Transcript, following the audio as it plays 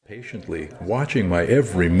patiently, watching my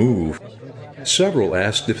every move. Several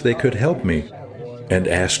asked if they could help me, and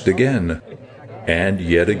asked again, and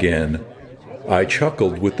yet again. I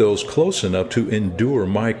chuckled with those close enough to endure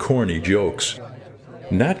my corny jokes.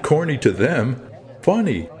 Not corny to them,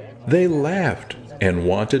 funny. They laughed and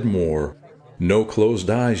wanted more. No closed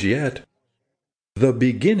eyes yet. The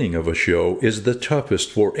beginning of a show is the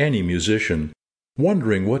toughest for any musician,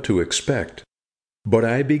 wondering what to expect. But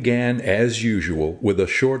I began, as usual, with a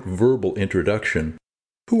short verbal introduction.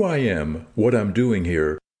 Who I am, what I'm doing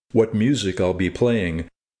here, what music I'll be playing,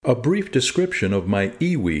 a brief description of my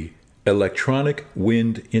iwi, electronic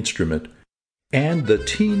wind instrument, and the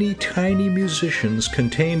teeny tiny musicians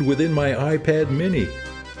contained within my iPad mini.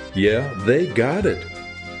 Yeah, they got it.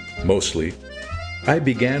 Mostly. I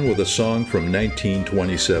began with a song from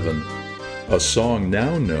 1927, a song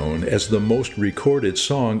now known as the most recorded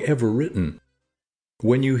song ever written.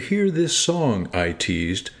 When you hear this song, I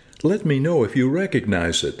teased, let me know if you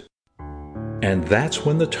recognize it. And that's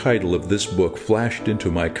when the title of this book flashed into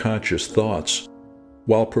my conscious thoughts,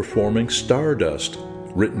 while performing Stardust,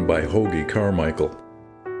 written by Hoagy Carmichael.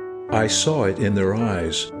 I saw it in their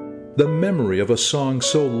eyes, the memory of a song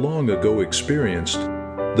so long ago experienced,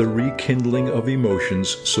 the rekindling of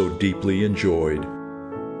emotions so deeply enjoyed,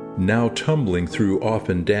 now tumbling through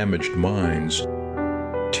often damaged minds.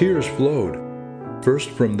 Tears flowed,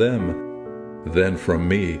 first from them, then from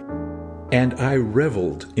me, and I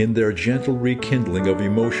reveled in their gentle rekindling of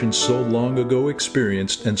emotions so long ago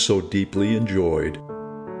experienced and so deeply enjoyed.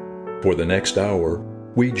 For the next hour,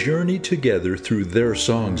 we journeyed together through their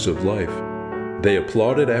songs of life. They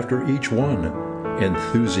applauded after each one,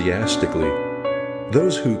 enthusiastically.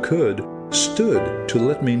 Those who could stood to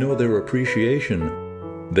let me know their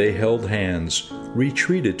appreciation. They held hands,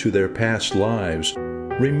 retreated to their past lives,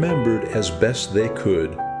 remembered as best they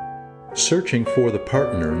could, searching for the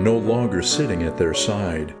partner no longer sitting at their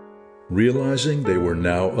side, realizing they were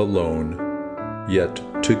now alone, yet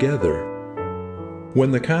together.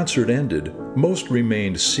 When the concert ended, most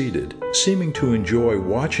remained seated, seeming to enjoy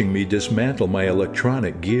watching me dismantle my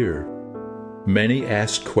electronic gear. Many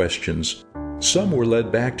asked questions. Some were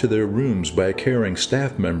led back to their rooms by caring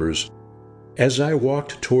staff members. As I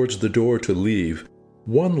walked towards the door to leave,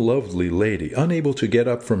 one lovely lady, unable to get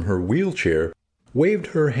up from her wheelchair, waved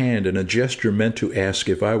her hand in a gesture meant to ask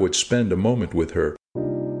if I would spend a moment with her.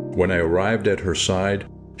 When I arrived at her side,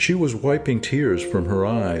 she was wiping tears from her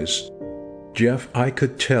eyes. Jeff, I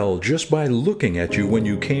could tell just by looking at you when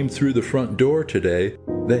you came through the front door today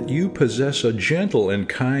that you possess a gentle and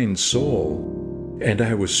kind soul. And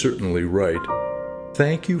I was certainly right.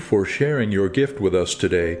 Thank you for sharing your gift with us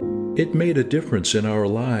today. It made a difference in our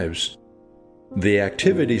lives. The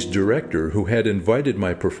activities director who had invited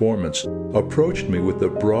my performance approached me with the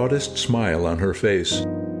broadest smile on her face.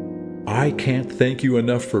 I can't thank you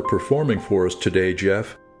enough for performing for us today,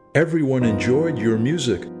 Jeff. Everyone enjoyed your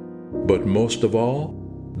music, but most of all,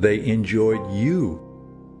 they enjoyed you.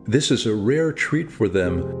 This is a rare treat for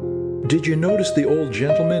them. Did you notice the old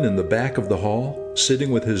gentleman in the back of the hall,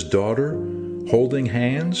 sitting with his daughter, holding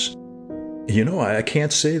hands? I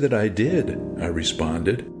can't say that I did, I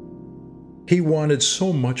responded. He wanted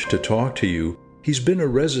so much to talk to you. He's been a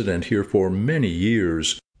resident here for many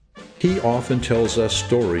years. He often tells us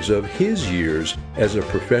stories of his years as a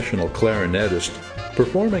professional clarinetist,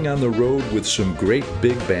 performing on the road with some great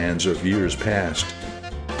big bands of years past.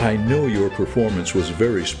 I know your performance was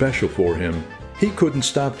very special for him. He couldn't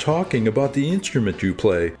stop talking about the instrument you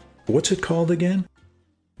play. What's it called again?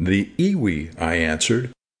 The iwi, I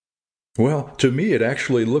answered. Well, to me it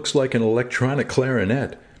actually looks like an electronic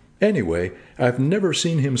clarinet. Anyway, I've never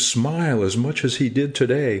seen him smile as much as he did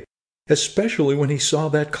today, especially when he saw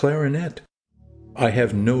that clarinet. I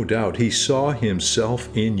have no doubt he saw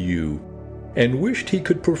himself in you and wished he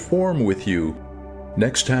could perform with you.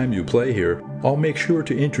 Next time you play here, I'll make sure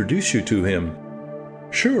to introduce you to him.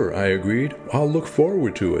 Sure, I agreed. I'll look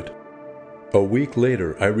forward to it. A week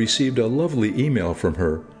later, I received a lovely email from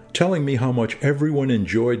her telling me how much everyone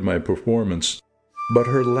enjoyed my performance, but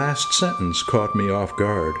her last sentence caught me off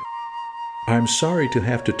guard. I'm sorry to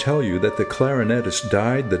have to tell you that the clarinetist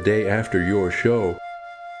died the day after your show.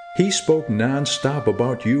 He spoke non-stop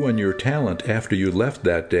about you and your talent after you left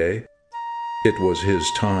that day. It was his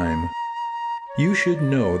time. You should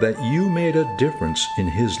know that you made a difference in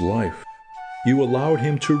his life. You allowed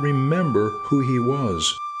him to remember who he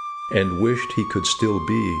was and wished he could still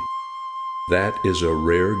be. That is a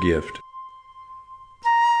rare gift.